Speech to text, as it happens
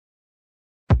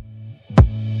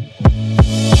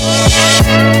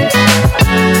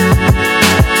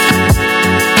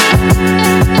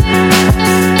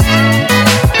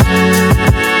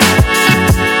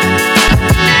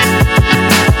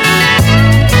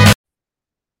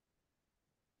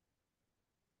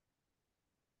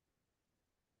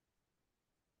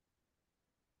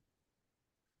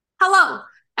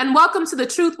and welcome to The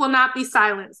Truth Will Not Be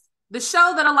Silenced, the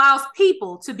show that allows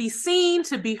people to be seen,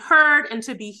 to be heard, and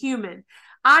to be human.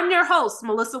 I'm your host,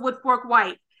 Melissa Woodfork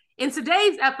White. In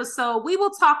today's episode, we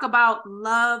will talk about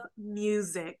love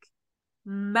music,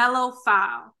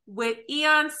 Melophile, with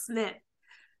Ian Smith.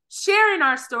 Sharing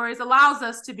our stories allows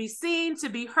us to be seen, to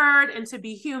be heard, and to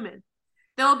be human.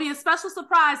 There will be a special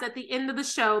surprise at the end of the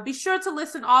show. Be sure to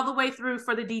listen all the way through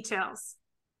for the details.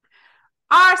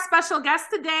 Our special guest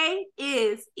today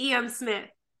is Ian Smith.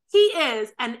 He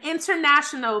is an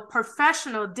international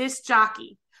professional disc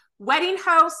jockey, wedding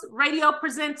host, radio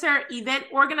presenter, event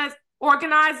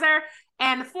organizer,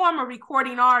 and former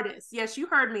recording artist. Yes, you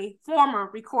heard me, former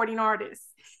recording artist.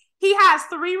 He has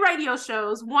 3 radio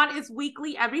shows. One is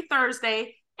weekly every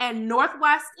Thursday and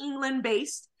Northwest England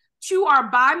based. 2 are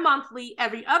bi-monthly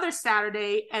every other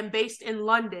Saturday and based in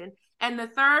London. And the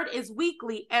third is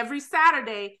weekly every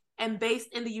Saturday and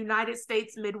based in the United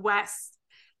States Midwest.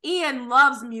 Ian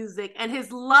loves music, and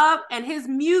his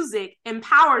music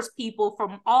empowers people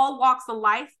from all walks of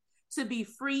life to be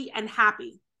free and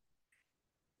happy.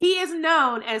 He is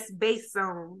known as Bass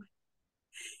Zone.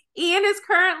 Ian is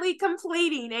currently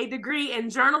completing a degree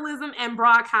in journalism and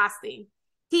broadcasting.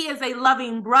 He is a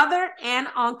loving brother and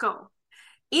uncle.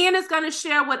 Ian is going to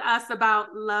share with us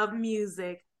about love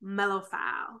music,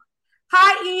 Melophile.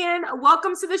 Hi, Ian.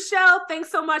 Welcome to the show. Thanks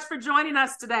so much for joining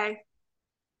us today.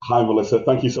 Hi, Melissa.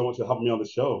 Thank you so much for having me on the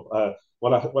show.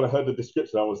 When I heard the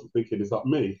description, I was thinking, is that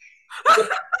me?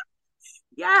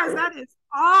 Yes, that is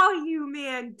all you,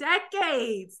 man.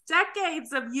 Decades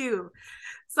of you.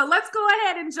 So let's go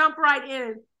ahead and jump right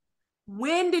in.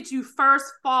 When did you first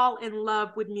fall in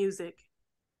love with music?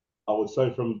 I would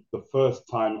say from the first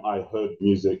time I heard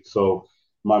music. So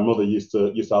my mother used to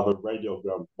have a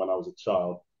radiogram when I was a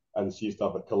child, and she used to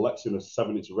have a collection of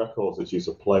 7-inch records that she used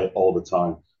to play all the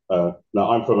time.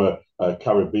 Now I'm from a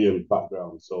Caribbean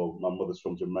background, so my mother's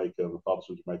from Jamaica, my father's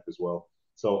from Jamaica as well.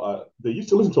 So they used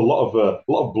to listen to a lot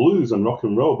of blues and rock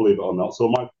and roll, believe it or not. So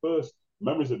my first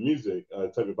memories of music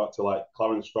take me back to like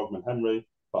Clarence Strongman Henry,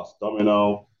 Fats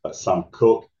Domino, Sam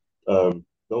Cooke.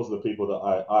 Those are the people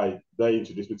that they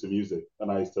introduced me to music,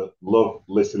 and I used to love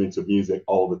listening to music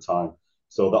all the time.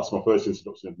 So that's my first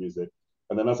introduction of music.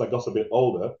 And then as I got a bit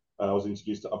older, I was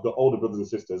introduced to, I've got older brothers and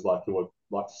sisters like who were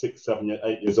like 6, 7,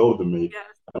 8 years older than me. Yes.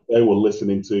 And they were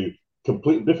listening to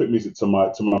completely different music to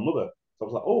my mother. So I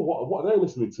was like, oh, what are they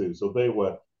listening to? So they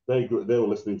were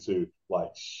listening to like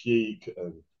Chic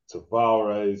and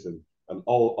Tavares and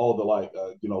all the like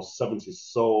 70s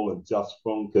soul and jazz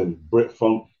funk and Brit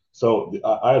funk. So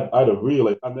I had a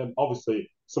really, and then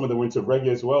obviously some of them were into reggae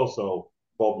as well. So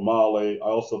Bob Marley.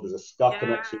 There's a ska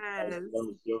connection when I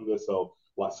was younger. So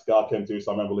like ska came through.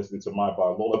 So I remember listening to My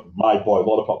Boy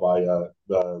Lollipop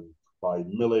by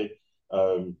Millie,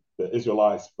 the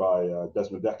Israelites by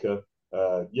Desmond Decker.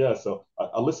 So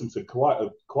I listened to quite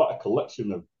a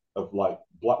collection of like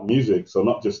black music. So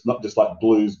not just like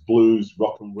blues,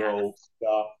 rock and roll,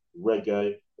 ska,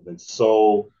 reggae, and then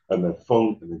soul, and then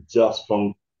funk, and then jazz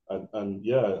funk, and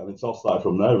it's all started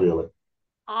from there really.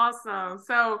 Awesome.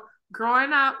 So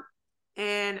growing up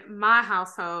in my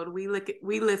household, we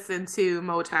listened to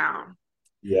Motown.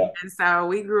 Yeah. And so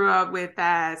we grew up with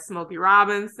that Smokey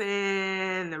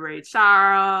Robinson, the Ray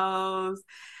Charles,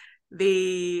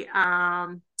 the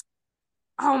oh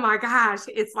my gosh,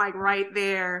 it's like right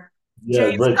there.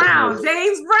 Yeah, Ray Charles.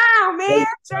 James Brown, man.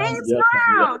 James Yeah,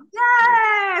 Brown.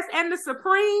 Yes. And the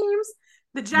Supremes,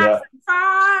 the Jackson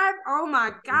 5. Oh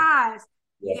my gosh.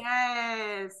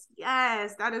 Yes,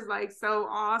 that is like so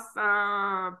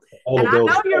awesome. All And of I those.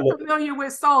 know you're familiar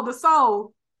with Soul to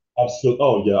Soul. Absolutely.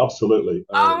 Oh yeah, absolutely.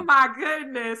 Oh my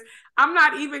goodness. I'm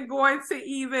not even going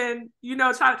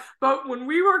to try. But when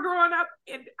we were growing up,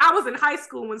 I was in high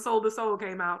school when Soul to Soul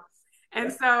came out.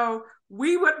 And so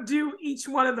we would do each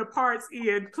one of the parts,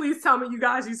 Ian. Please tell me you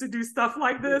guys used to do stuff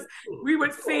like this. We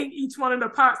would sing each one of the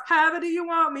parts. However do you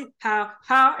want me? How?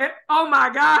 Oh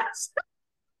my gosh.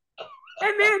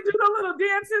 And then do the little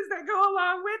dances that go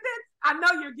along with it. I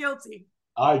know you're guilty.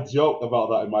 I joke about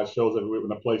that in my shows every week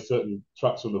when I play certain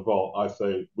tracks from the vault. I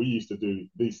say we used to do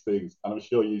these things, and I'm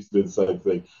sure you used to do the same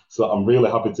thing. So I'm really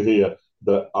happy to hear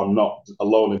that I'm not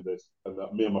alone in this, and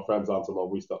that me and my friends aren't alone.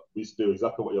 We used to do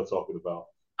exactly what you're talking about.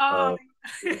 Oh,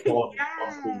 yes.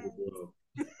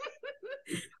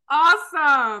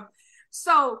 Awesome.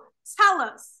 So tell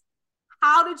us,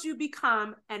 how did you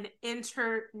become an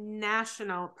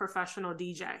international professional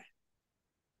DJ?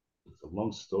 It's a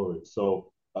long story.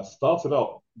 So I started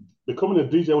out becoming a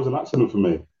DJ was an accident for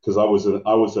me because I was an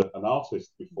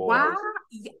artist before. Wow.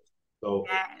 So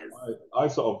yes. I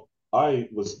sort of I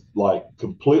was like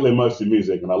completely immersed in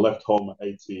music, and I left home at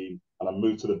 18, and I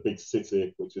moved to the big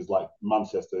city, which is like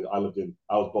Manchester. I was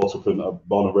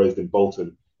born and raised in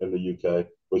Bolton in the UK,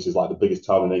 which is like the biggest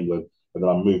town in England. And then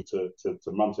I moved to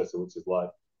Manchester, which is like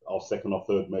our second or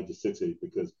third major city,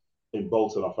 because in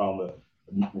Bolton I found that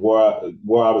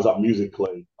where I was at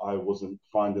musically, I wasn't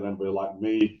finding anybody like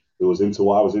me who was into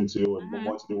what I was into and Mm-hmm.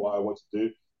 wanted to do what I wanted to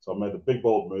do. So I made a big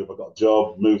bold move. I got a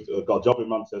job, got a job in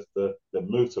Manchester, then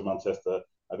moved to Manchester,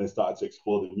 and then started to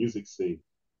explore the music scene.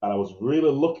 And I was really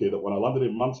lucky that when I landed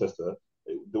in Manchester,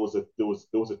 there was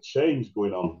a change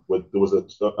going on. There was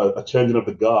a changing of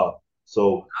the guard.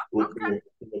 So Okay. we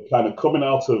were kind of coming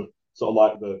out of sort of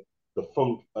like the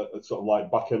funk, sort of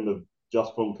like back end of jazz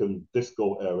funk and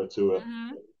disco era to a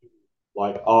Mm-hmm.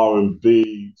 like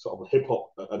R&B, sort of hip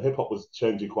hop, and hip hop was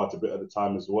changing quite a bit at the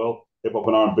time as well. Hip hop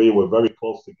and R&B were very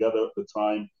close together at the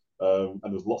time, and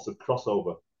there was lots of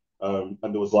crossover. And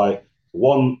there was like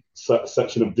one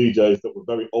section of DJs that were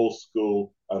very old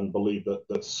school and believed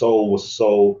that soul was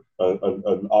soul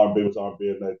and R&B was R&B,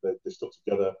 and they stuck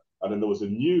together. And then there was a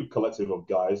new collective of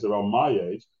guys around my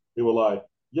age who were like,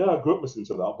 yeah, I grew up listening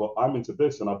to that, but I'm into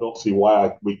this, and I don't see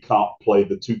why we can't play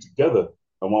the two together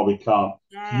and why we can't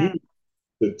Yeah. fuse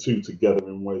the two together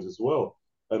in ways as well.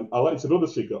 And I like to know the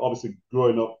secret. Obviously,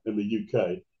 growing up in the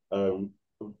UK,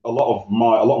 a lot of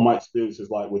my experiences,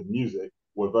 like with music,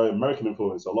 were very American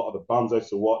influenced. A lot of the bands I used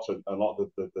to watch, and a lot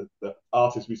of the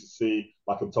artists we used to see,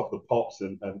 like on Top of the Pops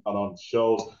and on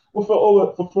shows, were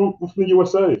from the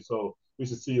USA. So we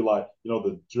used to see like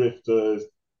the Drifters.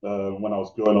 When I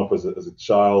was growing up as a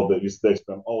child, they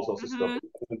spent all sorts of stuff,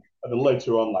 Mm-hmm. and then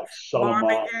later on, like Marvin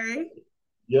Shalimar, Gaye.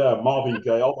 yeah, Marvin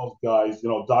Gaye, all those guys,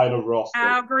 Diana Ross,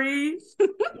 Al Green. yeah,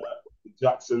 the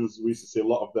Jacksons. We used to see a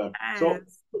lot of them. So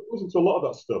Yes. it wasn't a lot of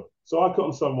that stuff. So I couldn't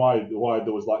understand why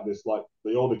there was like this. Like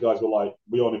the older guys were like,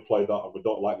 we only play that and we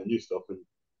don't like the new stuff.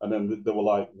 And then they were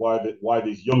like, why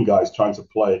these young guys trying to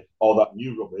play all that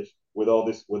new rubbish with all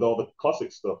the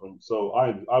classic stuff? And so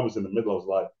I was in the middle. I was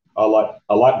like, I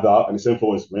like that, and it's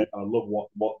influenced me, and I love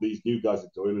what these new guys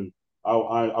are doing, and I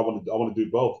want to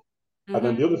do both. And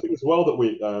then Mm-hmm. the other thing as well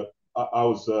that I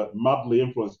was madly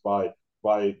influenced by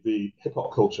the hip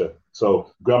hop culture.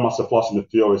 So Grandmaster Flash and the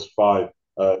Furious Five,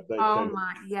 they Oh came.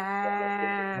 my,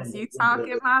 yes. You Run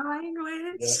talking DMC, my yeah,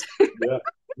 language. yeah.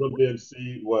 Run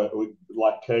DMC were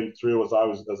like came through as I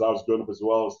was growing up as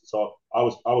well. So I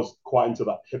was quite into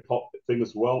that hip hop thing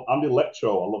as well, and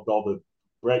electro. I loved all the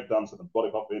breakdance and the body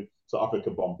popping. So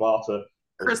Africa Bombata. I was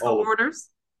Crystal Orders.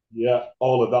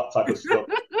 all of that type of stuff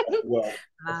as well.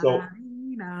 La, da, So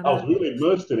dee, da, I was da. really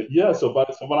immersed in it. Yeah. So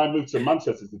when I moved to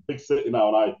Manchester, it's a big city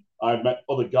now, and I met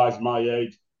other guys my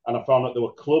age, and I found that there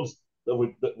were clubs that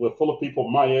were full of people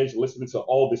my age listening to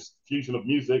all this fusion of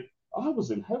music. I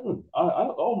was in heaven.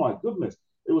 Oh my goodness,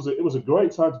 it was a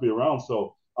great time to be around.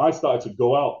 So I started to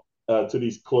go out to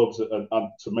these clubs and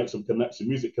to make some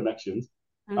music connections,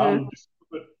 Mm-hmm. and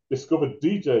discovered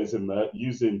DJs in there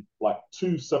using like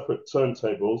two separate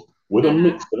turntables with a Mm-hmm.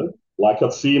 mixer, like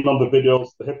I'd seen on the videos,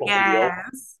 the hip hop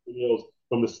Yes. videos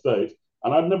from the States.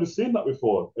 And I'd never seen that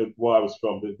before where I was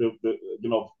from. The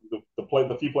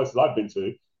few places I've been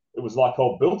to, it was like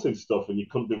all built-in stuff, and you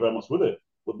couldn't do very much with it.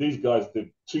 But these guys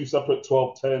did two separate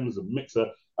 1210s, a mixer,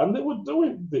 and they were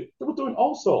doing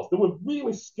all sorts. They were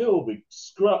really skilled in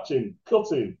scratching,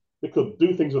 cutting. They could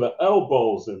do things with their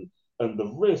elbows and the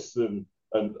wrists and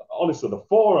honestly the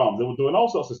forearms. They were doing all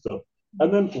sorts of stuff.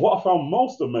 And then what I found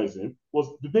most amazing was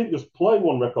they didn't just play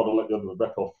one record and let the other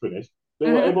record finish. They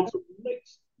were Mm-hmm. able to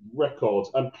mix records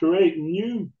and create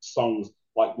new songs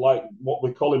like what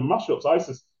we call in mashups.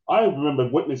 I remember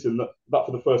witnessing that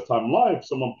for the first time live.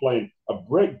 Someone playing a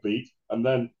break beat and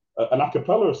then an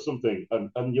acapella or something,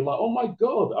 and you're like, oh my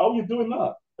god, how are you doing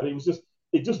that? And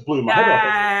it just blew my head off.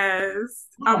 Yes.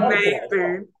 Blew my head off.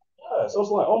 Amazing. Yeah, so I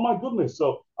was like, oh my goodness.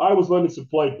 So I was learning to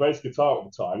play bass guitar at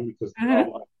the time because I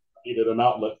Mm-hmm. needed an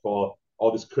outlet for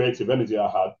all this creative energy I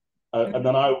had. And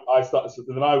then I started.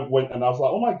 Then I went and I was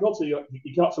like, oh my god! So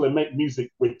you can actually make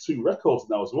music with two records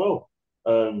now as well,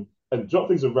 and drop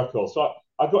things with records. So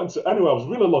I got into anyway. I was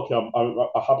really lucky.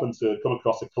 I happened to come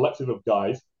across a collective of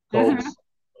guys called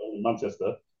Mm-hmm.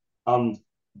 Manchester, and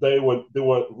they were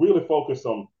really focused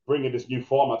on bringing this new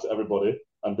format to everybody,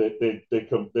 and did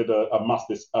amass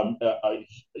this a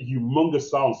humongous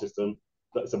sound system.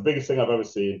 That's the biggest thing I've ever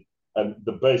seen, and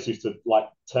the bass used to like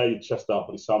tear your chest out,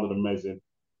 but it sounded amazing.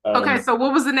 Okay, Um, so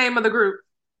what was the name of the group?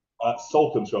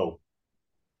 Soul Control.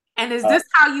 And is Uh, this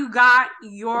how you got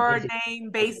your this is name I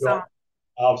based on?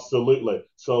 got absolutely.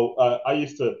 So I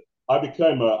used to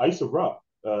rap.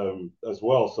 as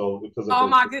well. So because of Oh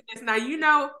my goodness. Now you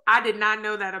know I did not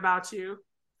know that about you.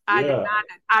 I did yeah, not.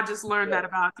 I just learned yeah. that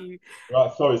about you.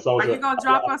 Right. Sorry. So I Are was you gonna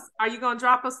drop us? Are you gonna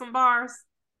drop us some bars?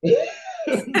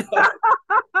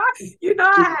 You know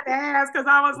I had to ask because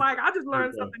I was like, I just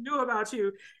learned something new about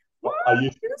you. What? I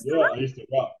used, You used to yeah, I used to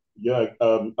rap. Yeah,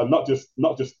 and not just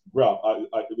rap.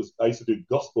 I used to do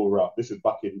gospel rap. This is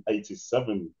back in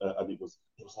 '87, and it was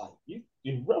like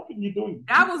you rapping, you doing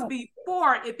That was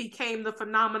before it became the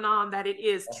phenomenon that it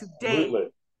is today. absolutely,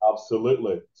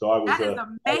 absolutely. So That is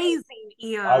amazing,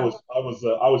 Ian. I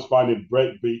was finding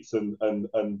break beats and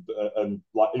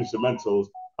like instrumentals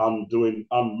and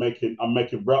I'm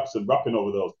making raps and rapping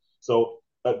over those. So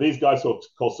these guys who are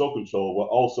called Soul Control were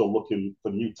also looking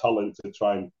for new talent to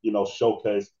try and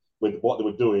showcase with what they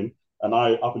were doing. And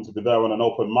I happened to be there on an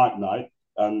open mic night,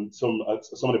 and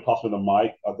somebody passed me the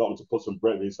mic. I got them to put some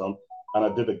break beats on, and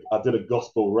I did a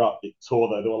gospel rap. It tore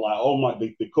there. They were like, "Oh my!"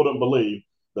 They couldn't believe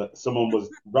that someone was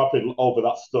rapping over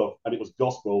that stuff, and it was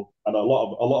gospel, and a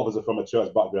lot of us are from a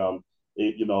church background,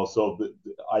 so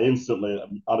I instantly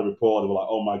had a report. They were like,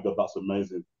 "Oh my god, that's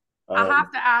amazing." I Um,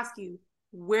 have to ask you,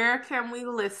 where can we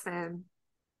listen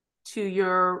to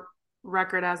your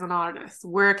record as an artist?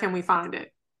 Where can we find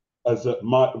it? as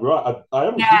my right, I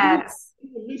haven't given Yes.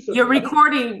 listen, You're I didn't.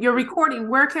 recording, you're recording.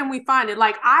 Where can we find it?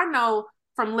 Like I know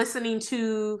from listening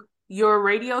to your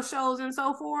radio shows and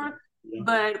so forth, Yeah,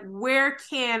 but where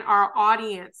can our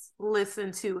audience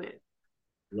listen to it?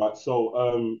 right.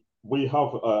 So we have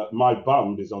my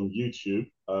band is on YouTube,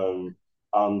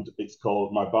 and it's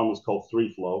called my band was called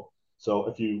Three Flow. So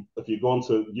if you go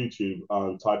onto YouTube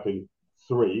and type in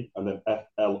three and then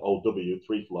FLOW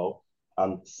Three Flow,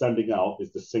 and Sending Out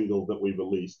is the single that we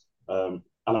released, and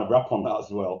I rap on that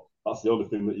as well. That's the only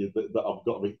thing that I've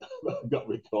got that I've got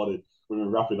recorded. We've been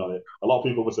rapping on it. A lot of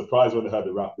people were surprised when they heard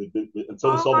the rap. Until they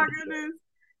Oh saw the my video, goodness.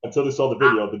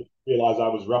 I, they didn't realize I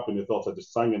was rapping. They thought I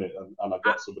just sang in it, and I I,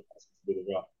 got somebody else to do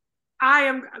the rap. I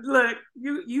am look,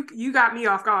 you got me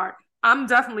off guard. I'm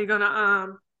definitely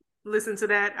gonna listen to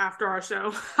that after our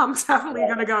show. I'm definitely Right.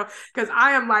 gonna go because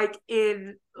I am like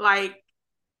in like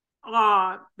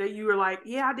that you were like,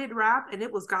 yeah, I did rap and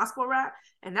it was gospel rap.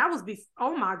 And that was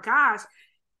oh my gosh.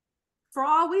 For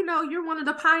all we know, you're one of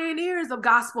the pioneers of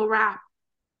gospel rap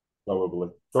Probably,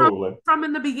 from probably. from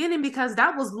in the beginning because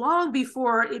that was long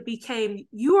before it became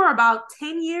you were about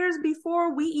 10 years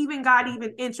before we even got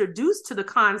even introduced to the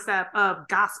concept of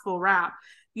gospel rap.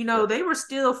 Yeah. They were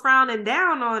still frowning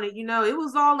down on it. It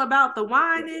was all about the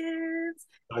Yeah. Winans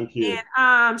Thank you.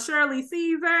 and Shirley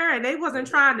Caesar, and they wasn't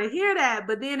trying to hear that.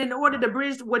 But then, in order to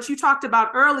bridge what you talked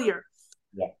about earlier,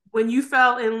 Yeah. when you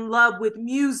fell in love with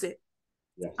music,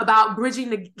 Yes. about bridging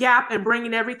the gap and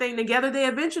bringing everything together, they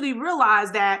eventually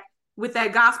realized that with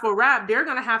that gospel rap, they're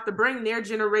going to have to bring their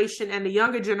generation and the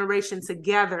younger generation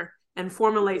together and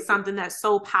formulate something that's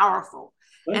so powerful.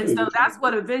 Thank And you. so that's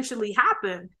what eventually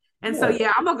happened. And so, Yeah.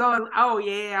 yeah, I'm going to go and, oh,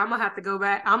 yeah, I'm going to have to go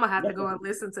back. I'm going to have Yeah. to go and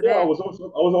listen to Yeah. that. I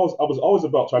was always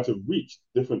about trying to reach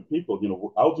different people.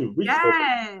 How do you reach those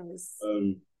people? Yes.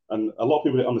 And a lot of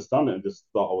people didn't understand it and just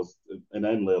thought I was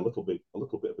inanely a little bit of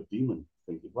a demon.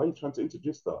 Thinking, why are you trying to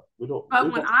introduce that? But We're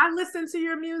when not. I listen to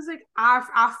your music,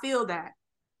 I feel that.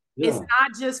 It's Yeah.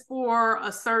 not just for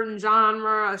a certain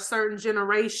genre, a certain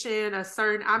generation,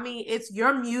 I mean, it's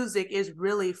your music is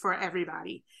really for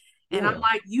everybody. And I'm Yeah.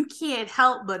 like, you can't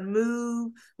help but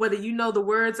move, whether you know the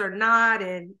words or not,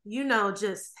 and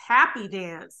just happy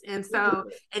dance. And so,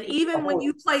 and even I've when always,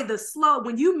 you play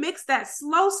when you mix that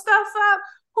slow stuff up,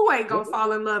 who ain't yeah. gonna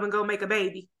fall in love and go make a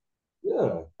baby?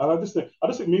 Yeah, and I just think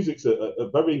music's a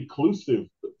very inclusive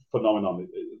phenomenon.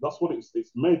 That's what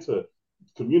it's made to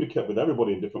communicate with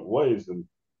everybody in different ways. And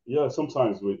yeah,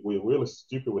 sometimes we're really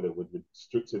stupid with it, with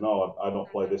restricting. Oh, I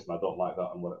don't play this and I don't like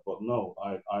that and whatever. But no,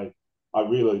 I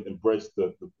really embrace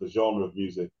the genre of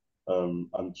music,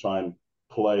 and try and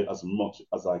play as much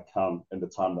as I can in the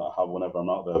time that I have whenever I'm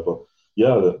out there. But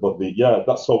yeah,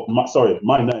 that's so. Sorry,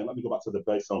 my name. Let me go back to the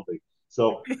bass something.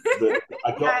 So the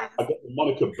I Yes. got the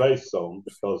moniker bass song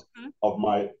because of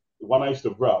my when I used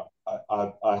to rap.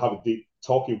 I have a deep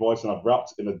talking voice and I've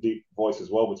rapped in a deep voice as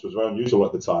well, which was very unusual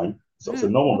at the time. So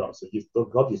no one raps. So oh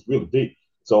God, he's really deep.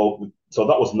 So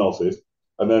that was noticed.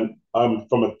 And then I'm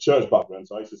from a church background,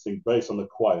 so I used to sing bass on the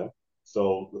choir.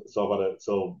 So I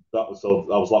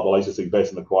was like, well, I used to sing bass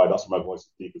in the choir. That's why my voice is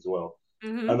deep as well.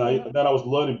 Mm-hmm. And then I was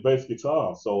learning bass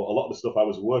guitar. So a lot of the stuff I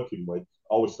was working with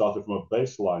always started from a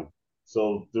bass line.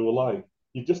 So they were like,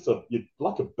 you're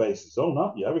like a bass zone,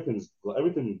 aren't you? Everything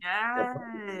Yes.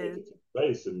 related to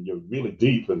bass, and you're really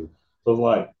deep. And so I was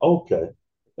like, okay.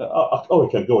 oh,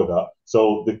 okay, go with that.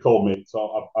 So they called me.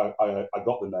 So I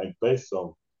got the name Bass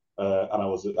Song, and I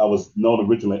was known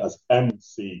originally as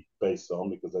MC Bass Song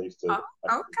because Oh, I used to rap,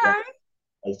 okay.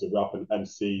 I used to rap and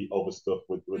MC over stuff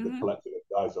with the Hmm. collective of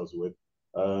guys I was with.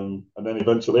 And then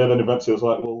eventually I was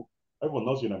like, well, everyone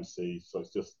knows you're an MC, so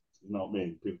it's just you know what I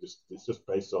mean. People just it's just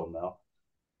Bass Song now.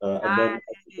 And then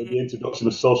with Nice. the introduction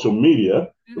of social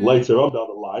media, Hmm. later on down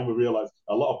the line, we realized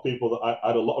a lot of people that I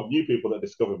had a lot of new people that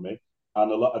discovered me,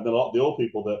 and a lot of the old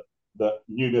people that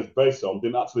knew me as Bass On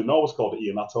didn't actually know I was called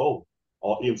Ian at all,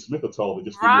 or Ian Smith at all. They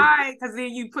just knew me as Right, because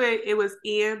then you put it was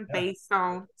in yeah. based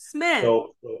on Smith.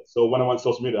 So when I went to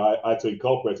social media, I had to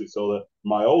incorporate it so that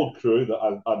my old crew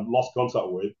that I'd lost contact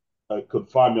with could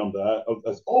find me on there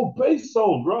as Bass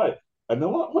On, right? And they're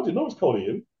like, "What didn't know it's called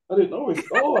Ian? I didn't know it's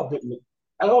I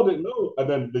didn't know." And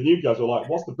then the new guys were like,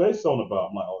 "What's the bass song about?"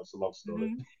 I'm like, "Oh, it's a long story."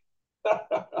 Mhm.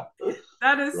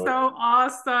 That is Right, so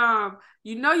awesome.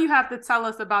 You know, you have to tell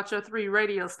us about your three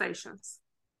radio stations.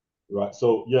 right.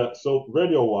 So yeah, so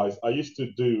radio wise, I used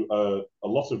to do a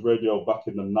lot of radio back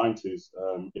in the '90s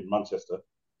in Manchester.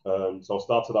 So I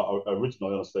started out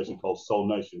originally on a station called Soul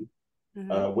Nation,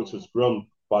 Hmm. which was run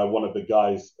by one of the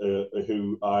guys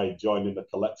who I joined in the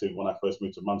collective when I first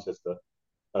moved to Manchester,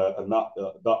 and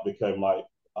that became like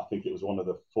I think it was one of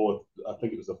the fourth. I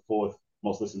think it was the fourth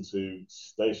most listened to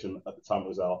station at the time it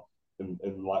was out in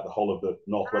like the whole of the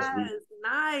northwest region. Yes,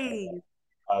 nice.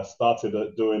 I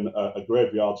started doing a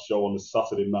graveyard show on the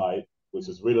Saturday night, which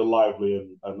is really lively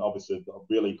and obviously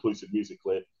really inclusive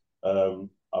musically.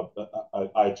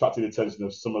 I attracted the attention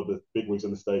of some of the bigwigs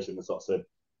in the station and sort of said,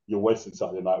 "You're wasting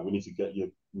Saturday night. We need to get your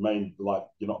main, like,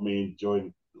 you know what I mean,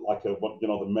 during like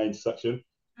the main section."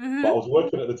 But I Hmm. was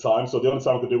working at the time, so the only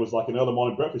time I could do was like an early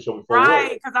morning breakfast show before work.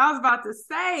 Right, because I was about to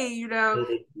say, you know, So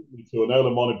they took me to an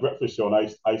early morning breakfast show, and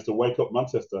I used to wake up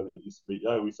Manchester, and it used to be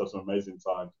yeah, we used to have some amazing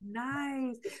time.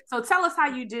 nice. So tell us how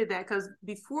you did that, because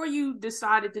before you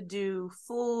decided to do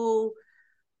full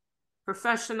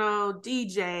professional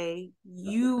DJ,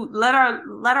 you let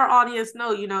our audience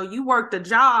know, you know, you worked a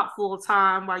job full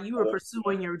time while you were Yeah,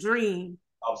 pursuing your dream.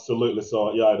 absolutely.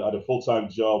 So yeah, I had a full time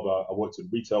job. I worked in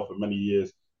retail for many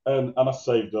years, and I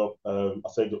saved up. I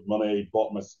saved up money,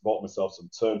 bought myself some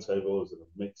turntables and a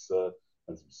mixer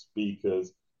and some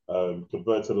speakers.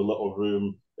 Converted a little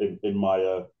room in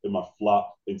my flat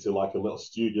into like a little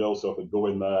studio, so I could go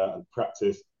in there and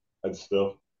practice and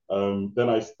stuff. Then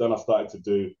I started to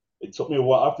do. It took me a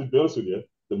while. I have to be honest with you.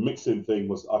 The mixing thing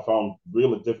was I found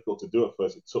really difficult to do at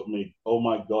first. It took me, oh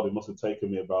my god, it must have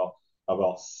taken me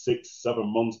about 6, 7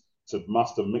 months to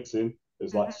master mixing. It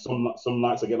was like Mhm. some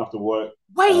nights I get after work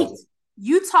and I was Wait, like,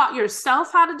 you taught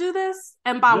yourself how to do this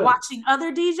and by yeah, watching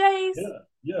other DJs? yeah,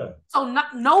 yeah, So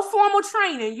no formal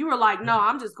training. You were like, yeah, no,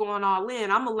 I'm just going all in.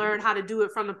 I'm gonna learn how to do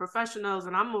it from the professionals,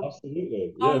 and I'm gonna.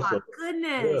 absolutely, Oh yeah. my So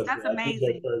goodness, yeah, that's so I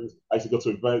DJ amazing. friends. I used to go to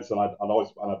events and I'd watch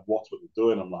what they're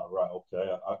doing. I'm like, right,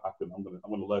 okay, I'm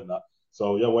gonna learn that.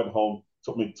 So yeah, I went home.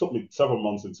 Took me several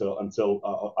months until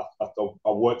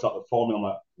I worked out the formula. I'm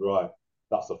like, right,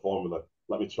 that's the formula.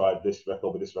 Let me try this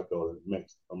record with this record and it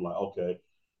mixed. I'm like, okay,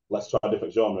 let's try a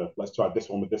different genre. Let's try this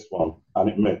one with this one, and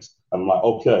it mixed. And I'm like,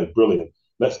 okay, brilliant.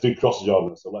 Let's do cross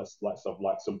genre. So let's have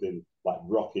like something like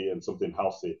rocky and something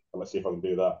housey, and let's see if I can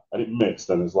do that. And it mixed.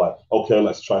 And it's like, okay,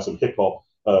 let's try some hip hop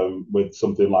with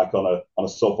something like on a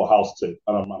soulful house tip.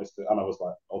 And I managed to, and I was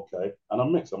like, okay, and I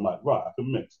mixed. I'm like, right, I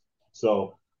can mix.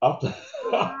 So after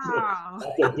after, Wow.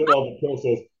 after I did all the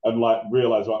process and like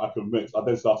realized right, I could mix, I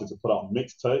then started to put out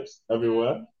mixtapes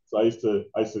everywhere. Mhm. So I used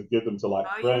to give them to like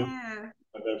Oh friends, yeah.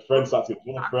 and then Well, friends started to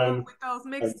give I grew up friends, with those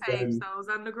and mixtapes, then those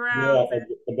yeah, undergrounds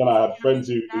and then I had and friends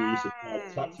CDs. who used to drive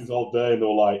Yes. taxis all day, and they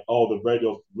were like, "Oh, the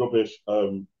radio's rubbish.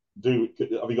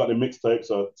 Have you got any mixtapes?"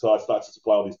 So I started to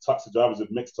supply all these taxi drivers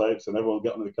with mixtapes, and everyone would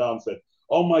get in the car and said,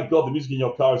 "Oh my god, the music in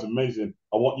your car is amazing.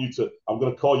 I want you to. I'm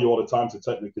going to call you all the time to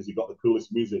take me because you got the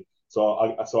coolest music." So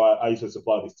I used to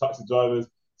supply these taxi drivers.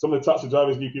 Some of the taxi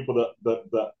drivers knew people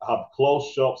that had clothes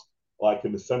shops, like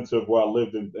in the centre of where I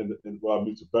lived in where I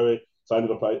moved to Bury. So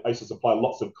I used to supply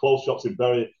lots of clothes shops in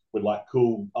Bury with like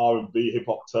cool R&B hip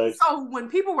hop tapes. So when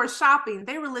people were shopping,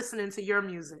 they were listening to your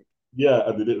music. Yeah,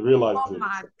 and they didn't realize Oh it.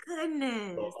 my So,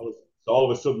 goodness. I was, so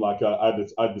all of a sudden, like I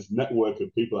had this network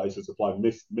of people that I used to supply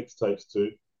mixtapes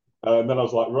to, and then I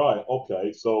was like, right,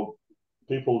 okay, so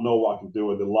people know what I can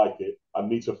do and they like it. I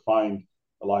need to find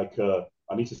like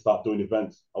I need to start doing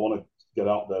events. I want to get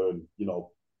out there and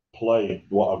play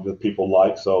what the people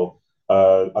like. So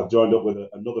I joined up with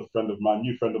another friend of mine,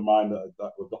 new friend of mine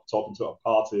that we got talking to at a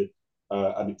party,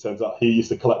 and it turns out he used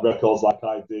to collect records like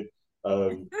I did,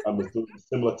 and was doing a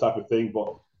similar type of thing,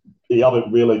 but he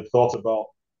hadn't really thought about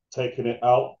taking it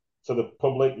out to the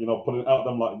public, putting it out.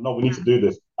 I'm like, no, we need to do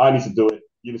this. I need to do it.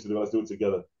 You need to do it. Let's do it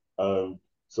together.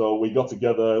 So we got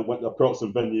together, went approached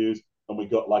some venues, and we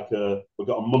got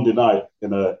a Monday night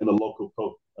in a local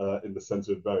pub in the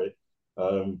centre of Bury.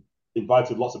 Um,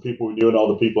 Invited lots of people we knew and all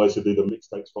the people I used to do the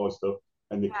mixtapes for and stuff.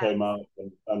 And they came out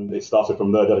and it started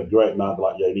from there. They had a great night. They're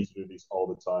like, yeah, you need to do these all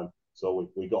the time. So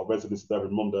we got a residency there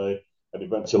every Monday. And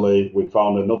eventually we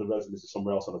found another residency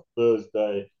somewhere else on a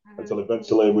Thursday until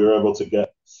eventually we were able to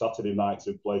get Saturday nights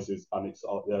in places. And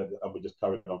and we just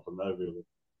carried on from there, really.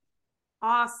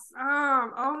 Awesome.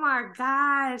 Oh my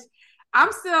gosh.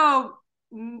 I'm still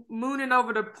mooning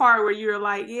over the part where you're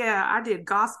like, yeah, I did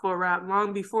gospel rap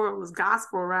long before it was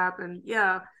gospel rap. And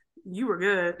yeah, you were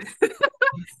good.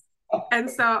 And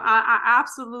so I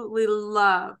absolutely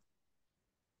love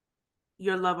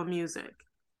your love of music.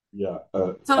 Yeah.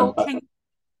 So can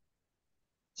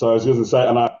So I was going to say,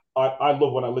 and I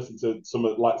love when I listen to some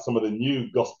of the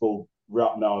new gospel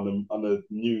rap now and the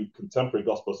new contemporary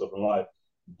gospel stuff. I'm like,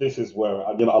 this is where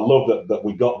I love that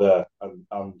we got there,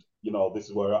 and this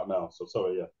is where we're at now. So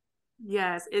sorry, yeah.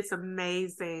 yes, it's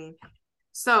amazing.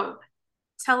 So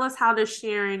tell us how does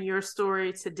sharing your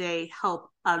story today help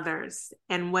others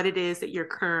and what it is that you're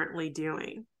currently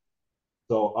doing.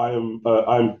 So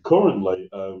I'm currently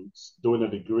doing a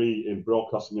degree in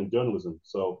broadcasting and journalism.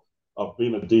 So I've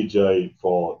been a DJ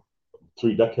for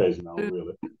 3 decades now,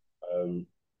 really, um,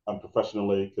 and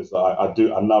professionally because I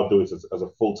now do it as a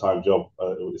full time job.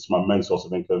 It's my main source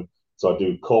of income. So I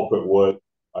do corporate work,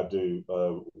 I do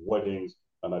weddings,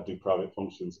 and I do private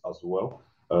functions as well.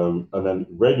 And then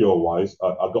radio wise,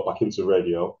 I got back into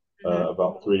radio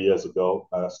about 3 years ago.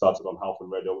 I started on Halfon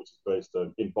Radio, which is based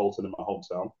in Bolton, in my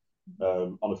hometown,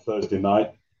 on a Thursday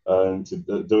night, and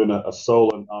doing a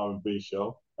soul and R&B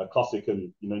show, a classic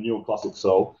and new and classic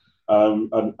soul.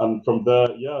 And from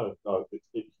there, yeah,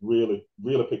 it really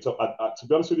really picked up. To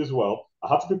be honest with you as well, I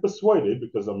had to be persuaded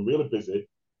because I'm really busy,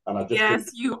 and I just couldn't.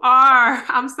 Yes, you are.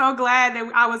 I'm so glad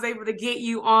that I was able to get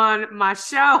you on my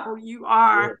show. You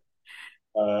are.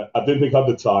 Yeah. I didn't think I had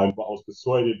the time, but I was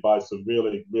persuaded by some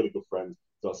really, really good friends.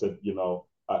 So I said,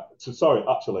 sorry,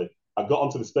 actually, I got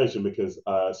onto the station because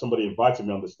somebody invited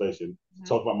me on the station to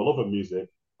talk about my love of music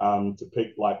and to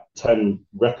pick like 10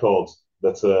 records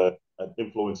that had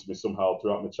influenced me somehow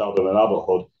throughout my childhood and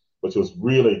adulthood, which was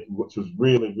really,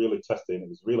 really testing. It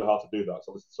was really hard to do that.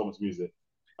 So I listened to so much music,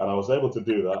 and I was able to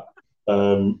do that.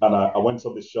 And I went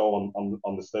on this show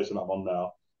on the station that I'm on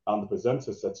now, and the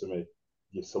presenter said to me,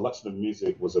 your selection of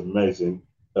music was amazing.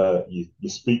 You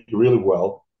speak really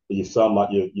well. You sound like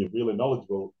you're really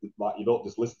knowledgeable. Like you don't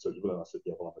just listen to it. You really, I said,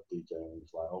 yeah, well, I'm a DJ, and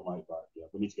he's like, oh my god, yeah,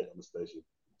 we need to get you on the station.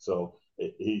 So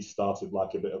he started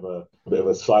like a bit of a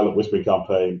silent whispering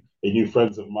campaign. He knew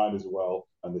friends of mine as well,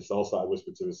 and they all started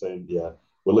whispering to me saying, yeah,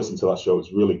 we're listening to that show.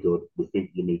 It's really good. We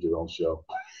think you need your own show.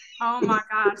 Oh my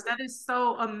gosh, that is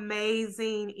so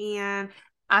amazing. And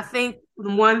I think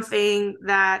one thing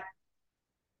that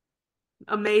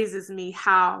amazes me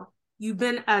how you've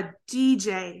been a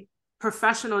DJ,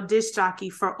 professional disc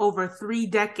jockey for over 3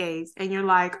 decades, and you're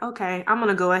like, okay, I'm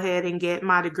gonna go ahead and get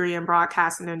my degree in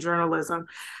broadcasting and journalism.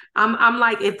 I'm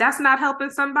like, if that's not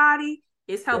helping somebody,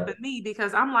 it's helping me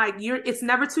because I'm like, it's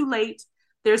never too late.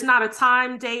 There's not a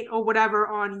time, date, or whatever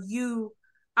on you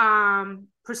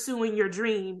pursuing your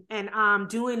dream and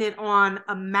doing it on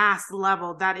a mass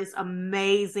level. That is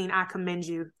amazing. I commend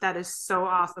you. That is so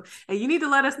awesome. And you need to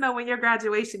let us know when your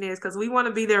graduation is because we want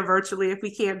to be there virtually if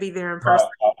we can't be there in person.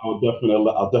 I'll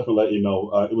definitely let you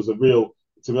know. To be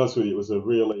honest with you, it was a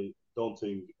really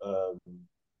daunting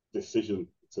decision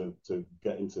to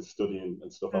get into studying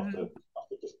and stuff after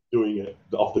just doing it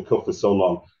off the cuff for so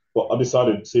long. But I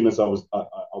decided, seeing as I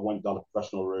went down a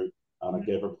professional route and I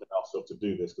gave everything else up to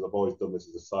do this because I've always done this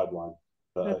as a sideline.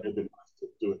 It'd be nice to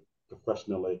do it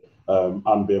professionally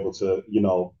and be able to,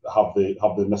 have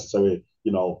the necessary,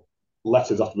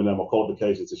 letters after my name or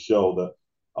qualifications to show that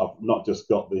I've not just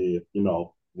got the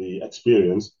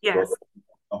experience, but Yes.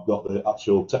 I've got the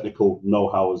actual technical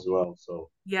know-how as well. So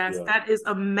Yes, yeah. that is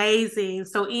amazing.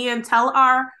 So, Ian, tell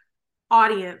our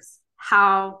audience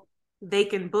how they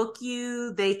can book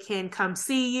you, they can come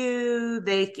see you,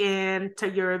 they can to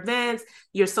your events,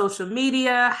 your social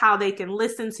media, how they can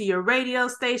listen to your radio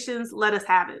stations. Let us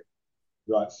have it.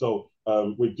 Right. So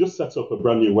we've just set up a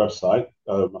brand new website,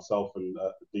 myself and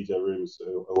DJ Rooms,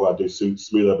 who I do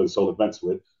Smooth Urban Soul events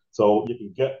with. So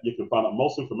you can find out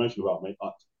most information about me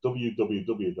at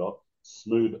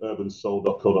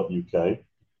www.smoothurbansoul.co.uk.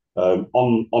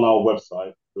 On our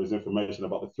website, there is information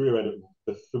about the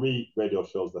three radio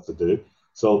shows that I do.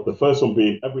 So the first one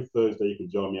being every Thursday, you can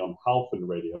join me on Halfon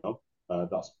Radio,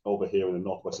 That's over here in the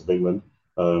northwest of England,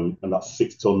 and that's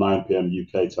 6 till 9 p.m.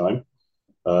 UK time.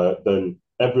 Then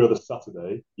every other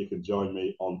Saturday, you can join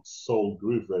me on Soul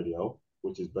Groove Radio,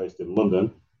 which is based in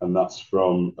London, and that's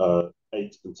from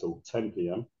 8 until 10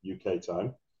 p.m. UK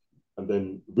time. And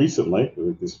then recently,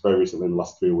 this very recently in the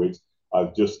last 3 weeks,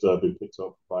 I've just been picked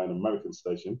up by an American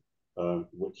station,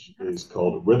 which is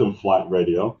called Rhythm Flight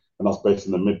Radio, and that's based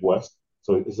in the Midwest.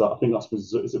 So is that, I think that's,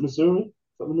 is it Missouri?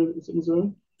 Is it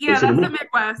Missouri? Yeah, It's in that's the the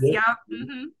Midwest. yeah. Yeah.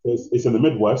 Mm-hmm. It's in the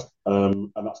Midwest,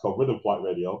 and that's called Rhythm Flight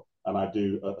Radio. And I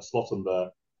do a slot on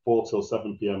there 4 till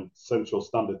 7 p.m. Central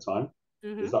Standard Time.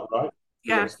 Mm-hmm. Is that right?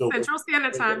 Yes, Central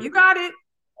Standard Time. You got it.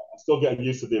 I'm still getting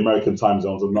used to the American time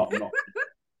zones. I'm not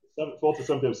 4 to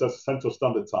 7 p.m. Central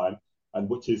Standard Time, and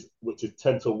which is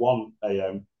 10 to 1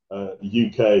 a.m.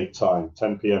 UK time,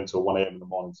 10 p.m. to 1 a.m. in the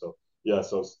morning. So yeah,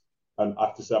 and I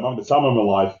have to say, I'm having the time of my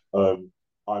life.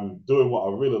 I'm doing what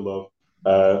I really love.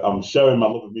 I'm sharing my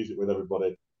love of music with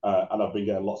everybody, and I've been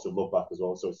getting lots of love back as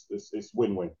well. So it's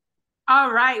win-win.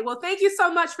 All right. Well, thank you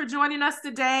so much for joining us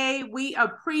today. We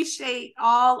appreciate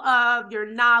all of your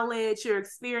knowledge, your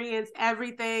experience,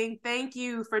 everything. Thank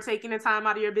you for taking the time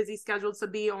out of your busy schedule to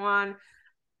be on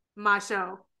my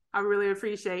show. I really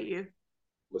appreciate you.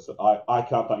 Listen, I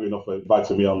can't thank you enough for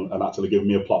inviting me on and actually giving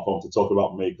me a platform to talk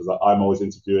about me, because I'm always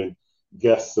interviewing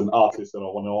guests and artists and I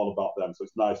want to know all about them. So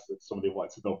it's nice that somebody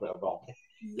wants to know a bit about me.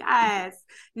 Yes.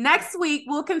 Next week,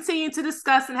 we'll continue to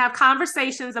discuss and have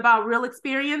conversations about real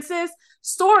experiences,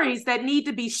 stories that need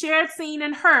to be shared, seen,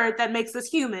 and heard that makes us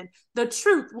human. The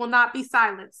truth will not be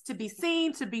silenced. To be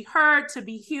seen, to be heard, to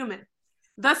be human.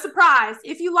 The surprise,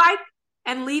 if you like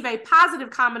and leave a positive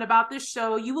comment about this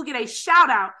show, you will get a shout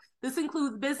out. This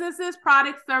includes businesses,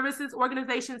 products, services,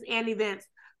 organizations, and events.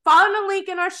 Follow the link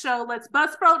in our show. Let's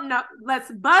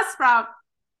Buzzsprout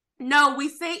know we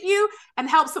sent you and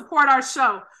help support our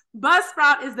show.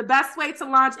 Buzzsprout is the best way to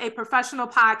launch a professional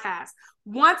podcast.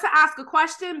 Want to ask a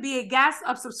question, be a guest,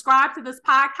 or subscribe to this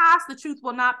podcast? The truth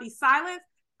will not be silenced.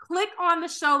 Click on the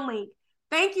show link.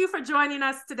 Thank you for joining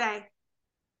us today.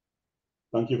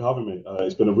 Thank you for having me.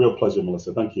 It's been a real pleasure,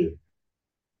 Melissa. Thank you.